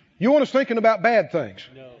 You want us thinking about bad things?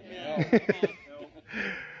 No.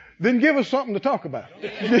 Then give us something to talk about.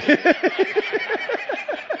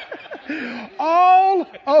 All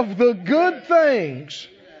of the good things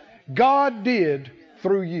God did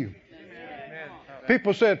through you.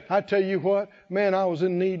 People said, I tell you what, man, I was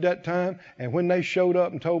in need that time, and when they showed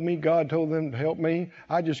up and told me God told them to help me,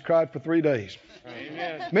 I just cried for 3 days.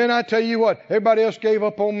 Amen. Man, I tell you what, everybody else gave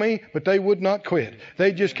up on me, but they would not quit.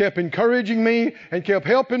 They just kept encouraging me and kept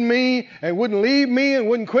helping me and wouldn't leave me and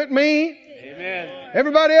wouldn't quit me. Amen.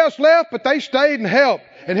 Everybody else left, but they stayed and helped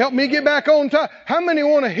me get back on time. How many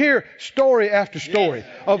want to hear story after story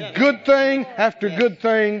of good thing after good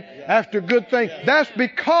thing after good thing? That's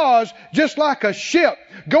because just like a ship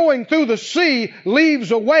going through the sea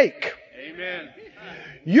leaves a wake, Amen.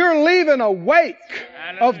 you're leaving a wake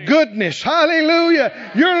of goodness.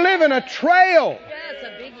 Hallelujah. You're leaving a trail That's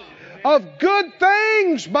a biggie. of good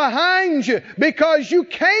things behind you because you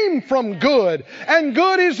came from good and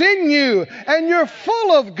good is in you and you're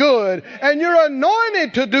full of good and you're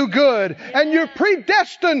anointed to do good and you're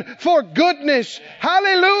predestined for goodness.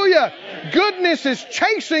 Hallelujah. Goodness is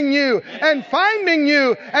chasing you and finding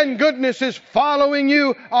you, and goodness is following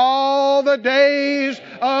you all the days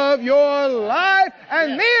of your life,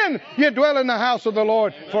 and then you dwell in the house of the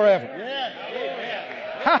Lord forever.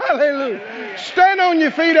 Hallelujah. Stand on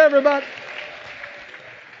your feet, everybody.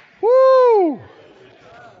 Woo!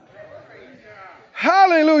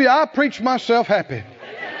 Hallelujah. I preach myself happy.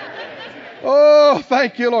 Oh,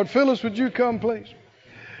 thank you, Lord. Phyllis, would you come, please?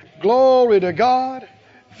 Glory to God.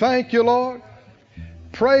 Thank you, Lord.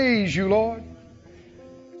 Praise you, Lord.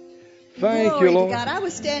 Thank Glory you, Lord. to God. I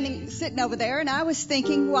was sitting over there, and I was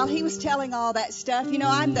thinking while he was telling all that stuff,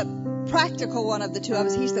 I'm the practical one of the two of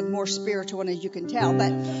us. He's the more spiritual one, as you can tell.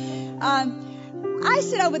 But I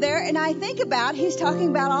sit over there, and I think about, he's talking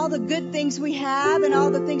about all the good things we have and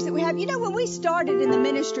all the things that we have. When we started in the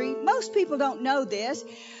ministry, most people don't know this,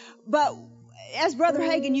 but as Brother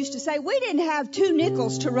Hagin used to say, we didn't have 2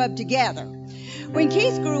 nickels to rub together. When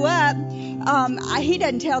Keith grew up, he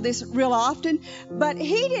doesn't tell this real often, but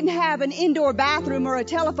he didn't have an indoor bathroom or a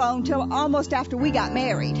telephone till almost after we got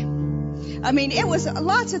married. I mean, it was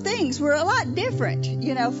lots of things were a lot different,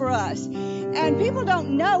 for us. And people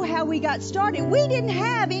don't know how we got started. We didn't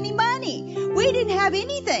have any money. We didn't have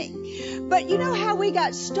anything. But you know how we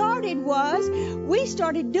got started was we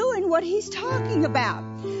started doing what he's talking about.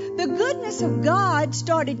 The goodness of God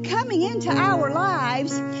started coming into our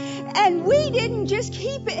lives, and we didn't just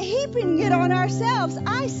keep it heaping it on ourselves.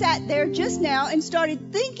 I sat there just now and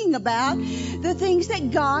started thinking about the things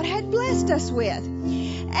that God had blessed us with.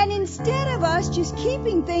 And instead of us just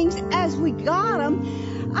keeping things as we got them,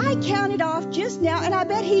 I counted off just now, and I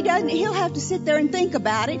bet he doesn't. He'll have to sit there and think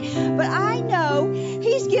about it. But I know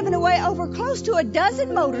he's given away over close to 12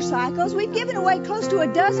 motorcycles. We've given away close to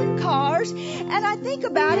 12 cars. And I think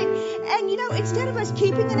about it, and instead of us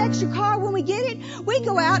keeping an extra car when we get it, we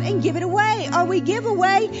go out and give it away. Or we give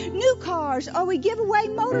away new cars, or we give away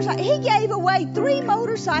motorcycles. He gave away 3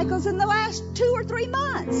 motorcycles in the last 2 or 3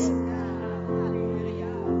 months.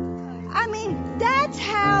 I mean, that's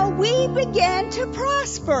how we began to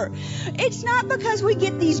prosper. It's not because we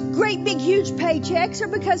get these great big huge paychecks or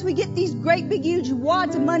because we get these great big huge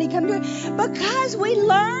wads of money coming to it, because we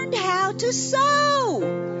learned how to sow.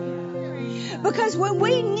 Because when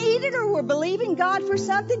we needed or were believing God for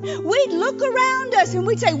something, we'd look around us and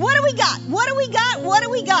we'd say, what do we got? What do we got? What do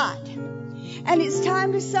we got? And it's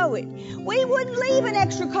time to sow it. We wouldn't leave an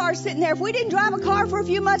extra car sitting there. If we didn't drive a car for a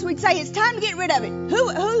few months, we'd say, it's time to get rid of it.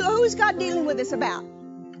 Who's God dealing with us about?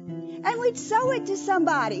 And we'd sow it to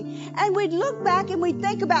somebody. And we'd look back and we'd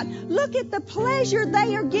think about, look at the pleasure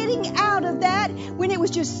they are getting out of that when it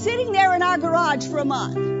was just sitting there in our garage for a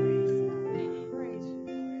month.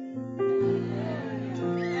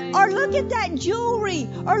 Or look at that jewelry,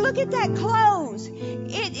 or look at that clothes.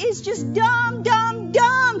 It is just dumb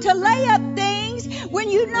to lay up things when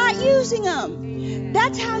you're not using them.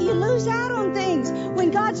 That's how you lose out on things.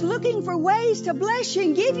 When God's looking for ways to bless you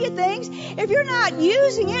and give you things, if you're not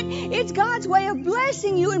using it, it's God's way of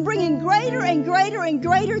blessing you and bringing greater and greater and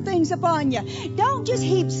greater things upon you. Don't just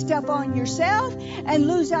heap stuff on yourself and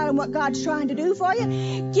lose out on what God's trying to do for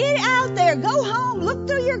you. Get out there. Go home. Look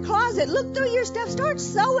through your closet. Look through your stuff. Start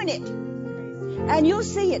sowing it. And you'll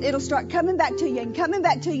see it. It'll start coming back to you and coming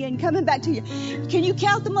back to you and coming back to you. Can you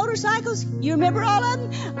count the motorcycles? You remember all of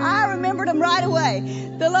them? I remembered them right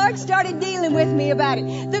away. The Lord started dealing with me about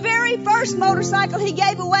it. The very first motorcycle He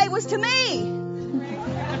gave away was to me.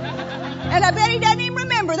 And I bet He doesn't even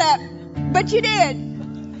remember that. But you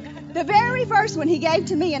did. The very first one He gave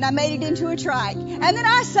to me, and I made it into a trike. And then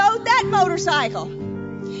I sold that motorcycle.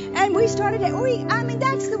 And we started it.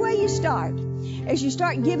 That's the way you start. As you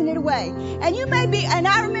start giving it away. And you may be, and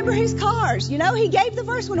I remember His cars. You know, He gave the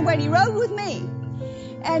first one away and He rode with me.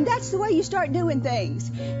 And that's the way you start doing things.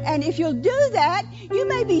 And if you'll do that, you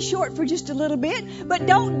may be short for just a little bit, but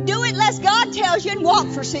don't do it unless God tells you and walk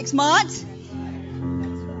for 6 months.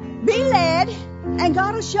 Be led, and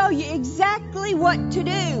God will show you exactly what to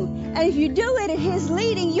do. And if you do it at His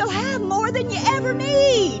leading, you'll have more than you ever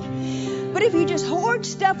need. But if you just hoard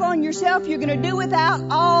stuff on yourself, you're going to do without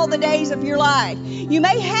all the days of your life. You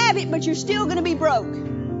may have it, but you're still going to be broke.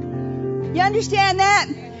 You understand that?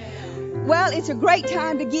 Well, it's a great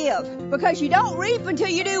time to give, because you don't reap until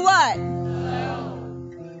you do what?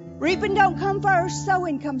 Reaping don't come first,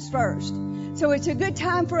 sowing comes first. So it's a good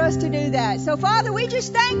time for us to do that. So, Father, we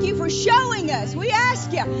just thank You for showing us. We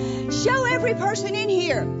ask You, show every person in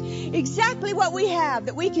here exactly what we have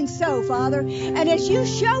that we can sow, Father. And as You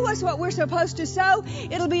show us what we're supposed to sow,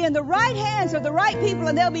 it'll be in the right hands of the right people,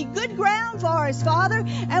 and there'll be good ground for us, Father.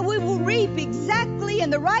 And we will reap exactly in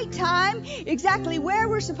the right time, exactly where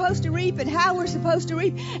we're supposed to reap and how we're supposed to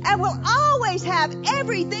reap. And we'll always have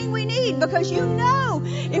everything we need, because You know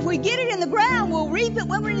if we get it in the ground, we'll reap it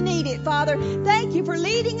when we need it, Father. Thank You for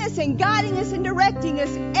leading us and guiding us and directing us,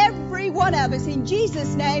 every one of us, in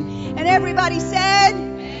Jesus' name. And everybody said,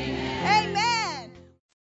 Amen.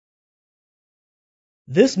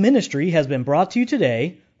 This ministry has been brought to you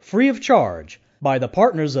today, free of charge, by the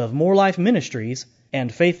partners of More Life Ministries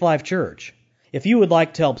and Faith Life Church. If you would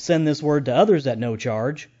like to help send this word to others at no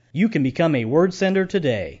charge, you can become a word sender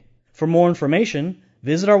today. For more information,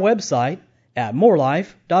 visit our website at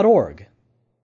morelife.org.